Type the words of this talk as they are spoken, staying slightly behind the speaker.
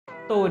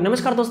तो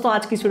नमस्कार दोस्तों,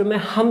 आज की वीडियो में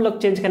हम लोग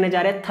चेंज करने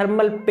जा रहे हैं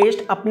थर्मल पेस्ट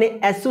अपने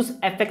Asus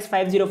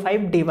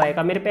FX505DY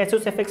का। मेरे पे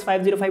Asus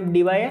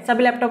FX505DY है।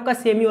 सभी लैपटॉप का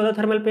सेम ही होता है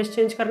थर्मल पेस्ट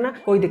चेंज करना,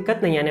 कोई दिक्कत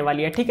नहीं आने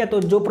वाली है। ठीक है,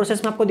 तो जो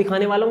प्रोसेस मैं आपको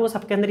दिखाने वाला हूँ वो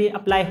सबके अंदर ये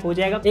अप्लाई हो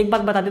जाएगा। एक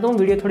बात बता देता हूँ,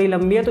 वीडियो थोड़ी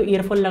लंबी है तो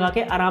ईयरफोन लगा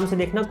के आराम से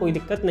देखना, कोई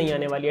दिक्कत नहीं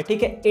आने वाली है।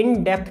 ठीक है,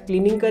 इन डेप्थ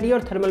क्लीनिंग करिए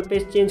और थर्मल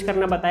पेस्ट चेंज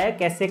करना बताया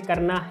कैसे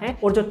करना है।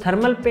 और जो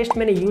थर्मल पेस्ट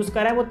मैंने यूज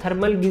करा है वो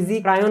थर्मल गिजी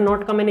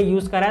क्रायोनॉट का मैंने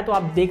यूज करा है, तो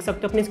आप देख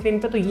सकते हो अपनी स्क्रीन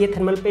पे। तो ये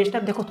थर्मल पेस्ट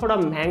है, देखो थोड़ा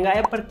महंगा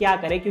है पर क्या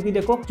करे, क्योंकि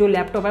देखो जो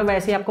लैपटॉप है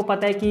वैसे आपको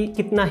पता है कि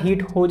कितना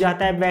हीट हो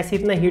जाता है, वैसे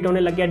इतना हीट होने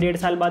लग गया 1.5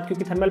 साल बाद,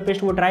 क्योंकि थर्मल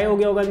पेस्ट वो ड्राई हो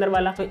गया होगा अंदर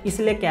वाला। तो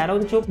इसलिए कह रहा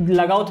हूँ जो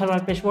लगाओ थर्मल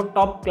पेस्ट वो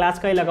टॉप क्लास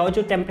का ही लगाओ,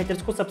 जो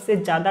टेम्परेचर को सबसे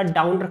ज्यादा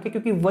डाउन रखे,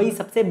 क्योंकि वही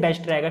सबसे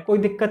बेस्ट रहेगा। कोई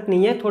दिक्कत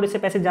नहीं है, थोड़े से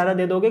पैसे ज्यादा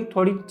दे दोगे,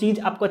 थोड़ी चीज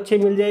आपको अच्छी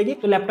मिल जाएगी,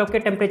 तो लैपटॉप के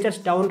टेम्परेचर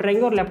डाउन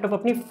रहेंगे और लैपटॉप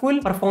अपनी फुल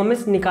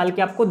परफॉर्मेंस निकाल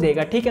के आपको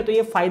देगा। ठीक है, तो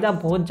ये फायदा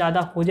बहुत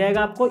ज्यादा हो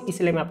जाएगा आपको,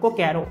 इसलिए मैं आपको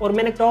कह रहा हूँ। और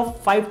मैंने टॉप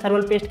 5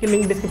 थर्मल पेस्ट की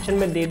लिंक डिस्क्रिप्शन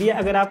में दे दिया।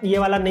 अगर आप ये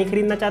वाला नहीं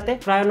खरीदना चाहते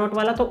क्रायोनॉट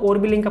वाला, तो और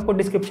भी लिंक आपको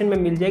डिस्क्रिप्शन में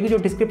मिल जाएगी। जो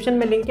डिस्क्रिप्शन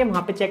में लिंक है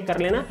वहां पे चेक कर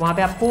लेना, वहां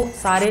पे आपको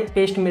सारे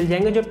पेस्ट मिल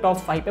जाएंगे। जो टॉप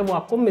 5 है वो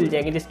आपको मिल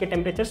जाएंगे, जिसके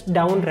टेम्परेचर्स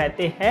डाउन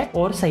रहते हैं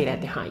और सही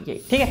रहते हैं। हाँ,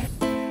 ये ठीक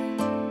है।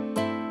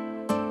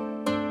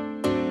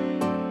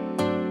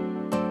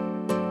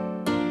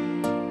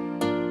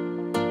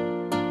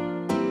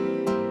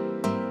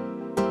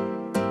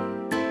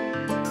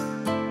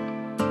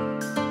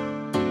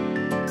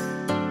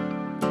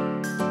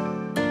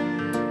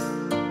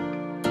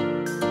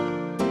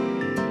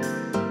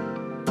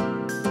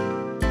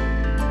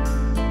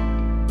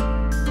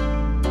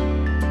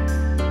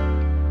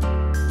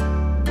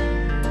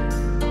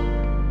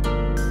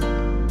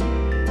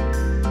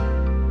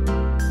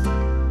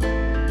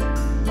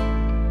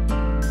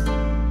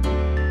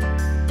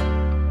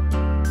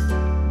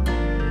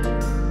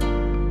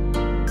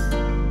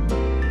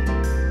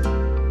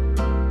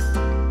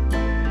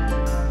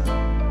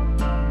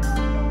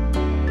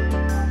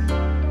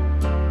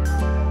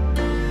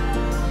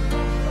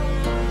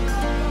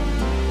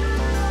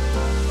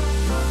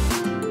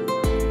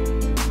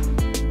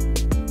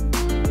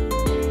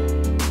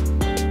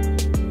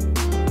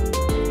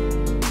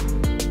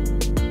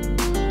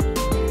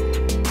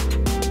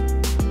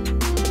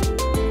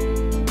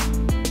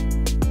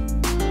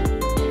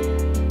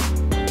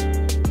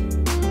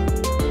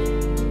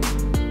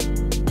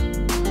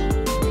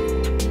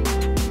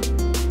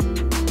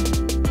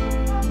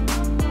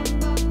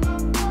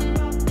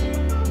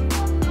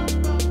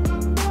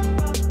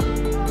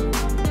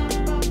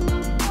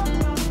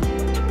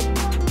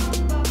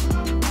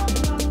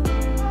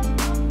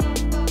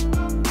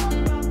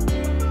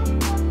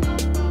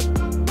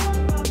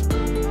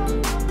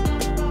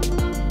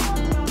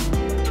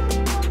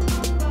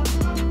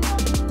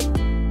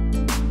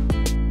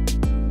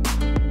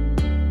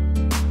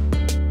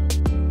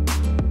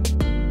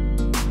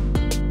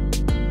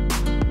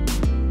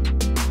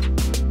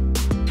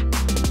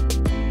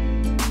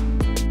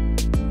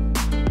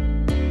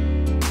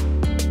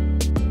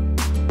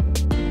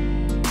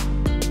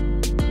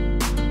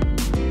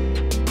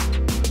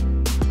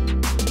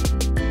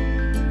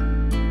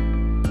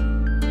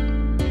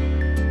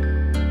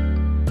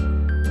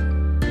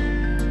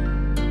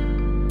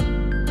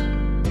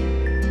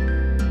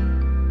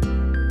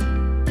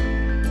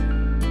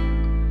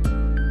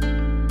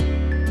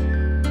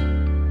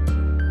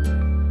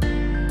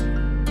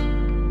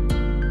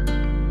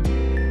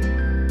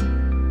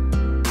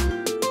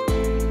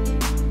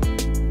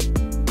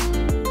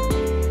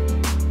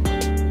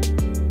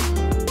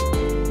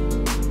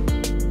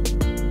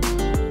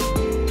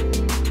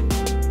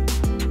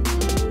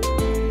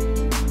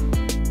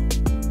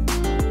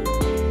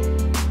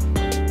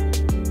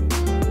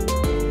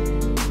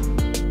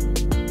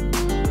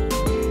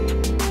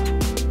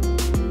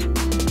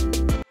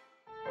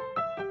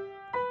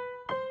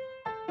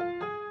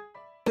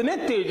 इतने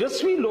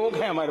तेजस्वी लोग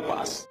हैं हमारे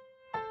पास।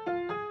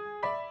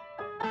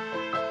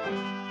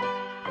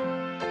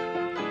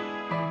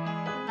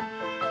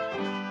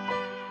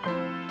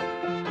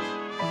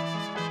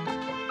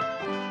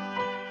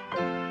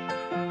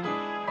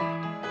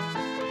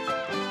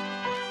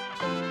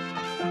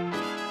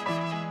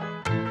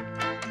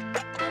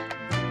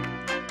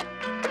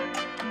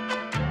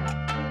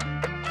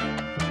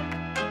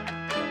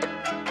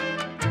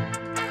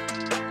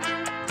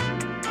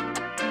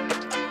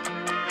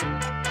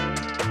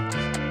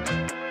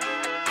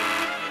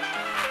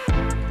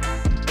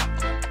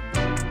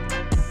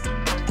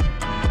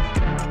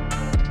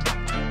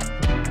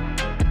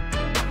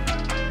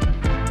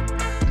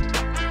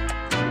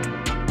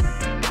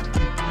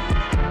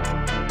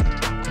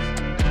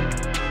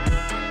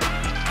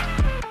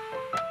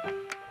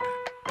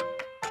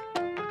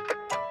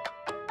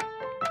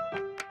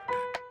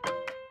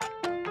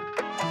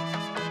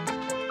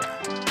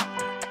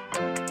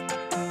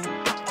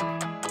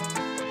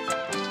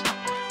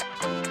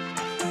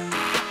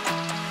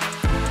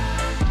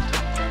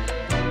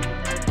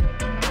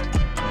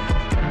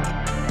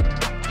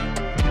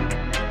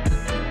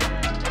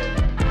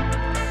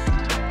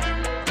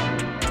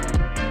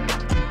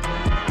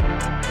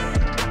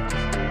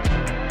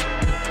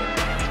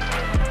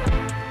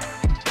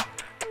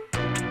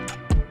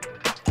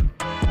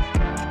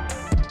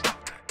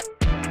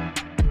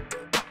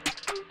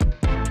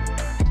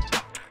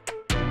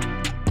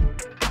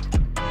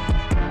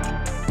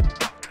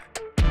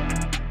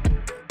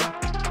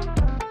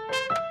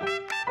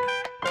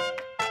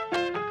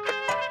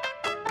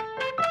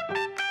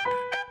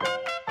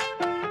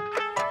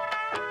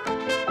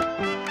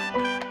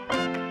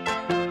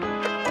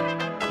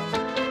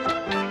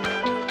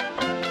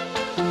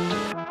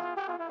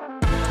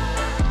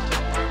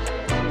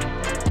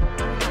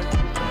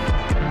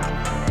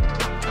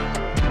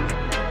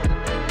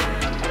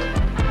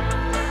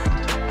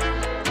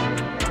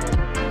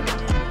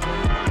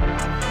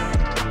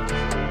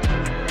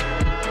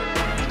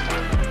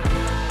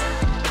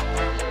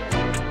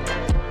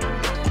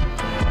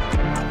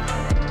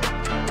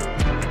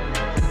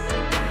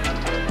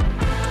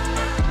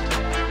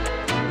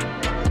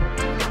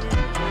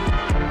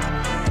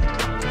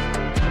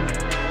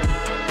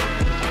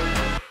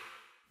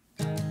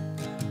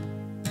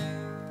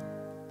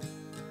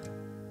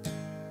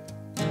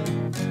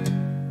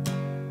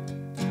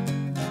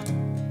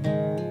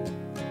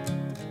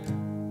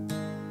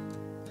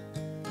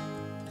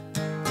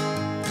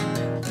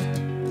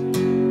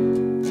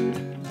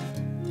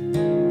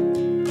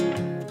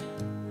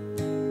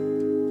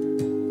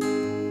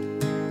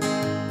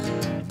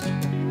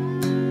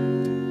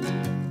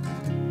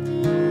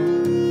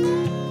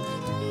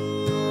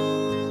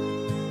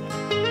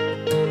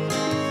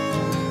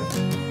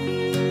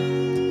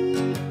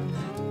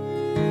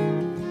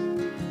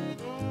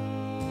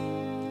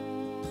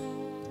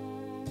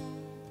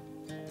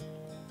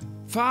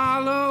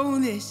 Follow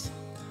this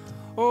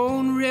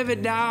old river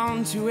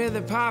down to where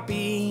the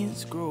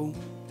poppies grow,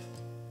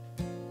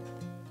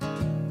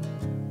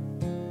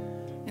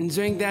 and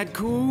drink that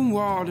cool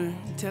water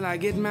till I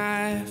get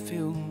my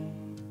fill.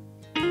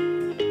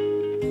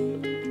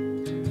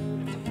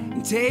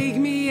 And take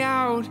me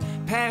out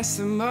past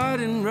the mud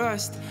and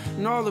rust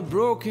and all the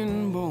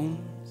broken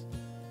bones,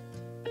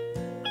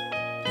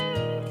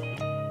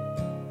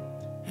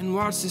 and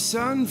watch the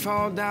sun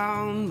fall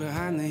down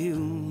behind the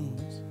hills.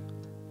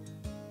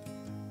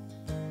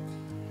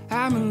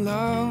 I'm in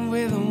love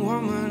with a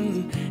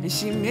woman, and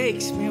she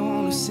makes me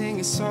wanna sing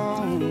a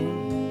song.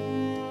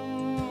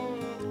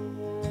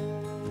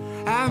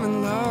 I'm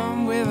in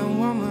love with a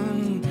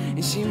woman,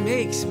 and she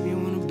makes me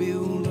wanna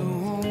build a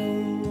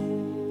home.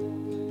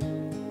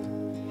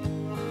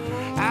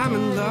 I'm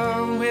in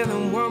love with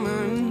a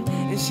woman,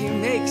 and she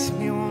makes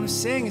me wanna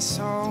sing a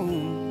song.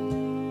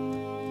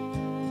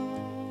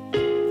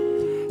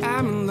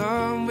 I'm in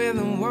love with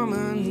a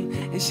woman,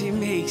 and she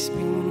makes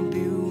me wanna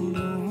build a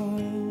home.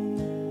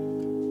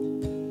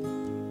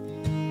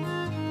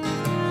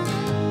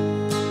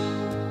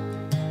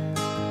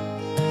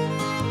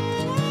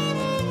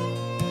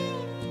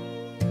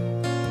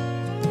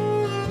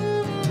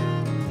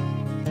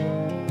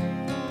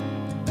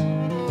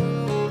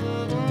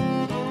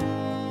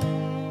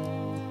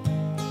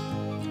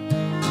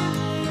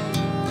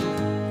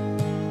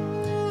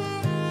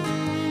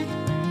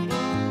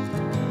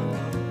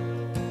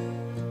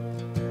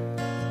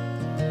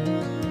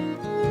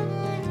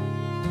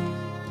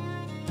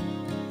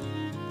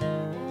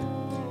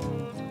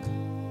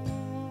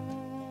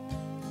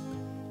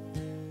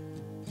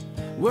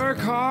 Work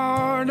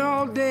hard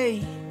all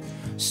day,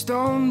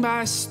 stone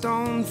by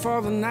stone,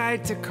 for the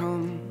night to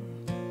come.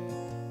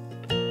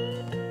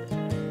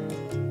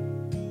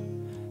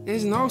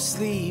 There's no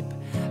sleep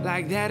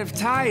like that of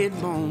tired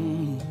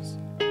bones.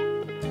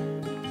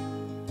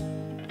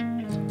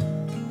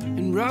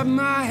 And rub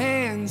my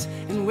hands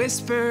and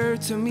whisper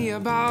to me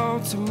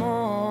about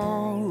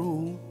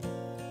tomorrow,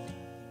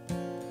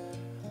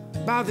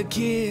 about the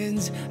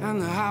kids and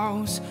the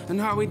house,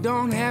 and how we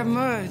don't have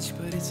much,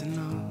 but it's enough.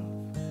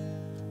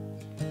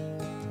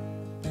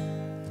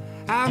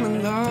 I'm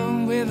in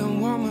love with a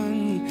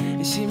woman,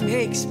 and she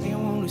makes me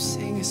want to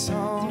sing a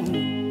song.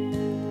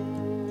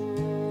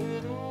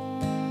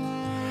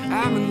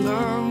 I'm in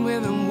love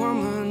with a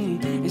woman,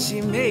 and she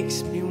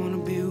makes me want to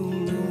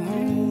build a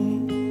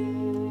home.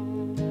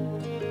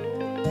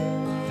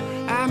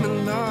 I'm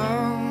in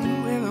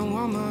love with a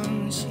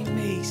woman, she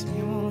makes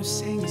me want to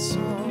sing a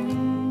song.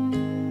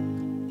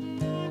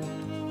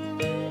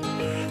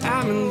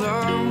 I'm in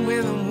love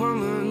with a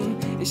woman,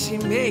 and she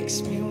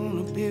makes me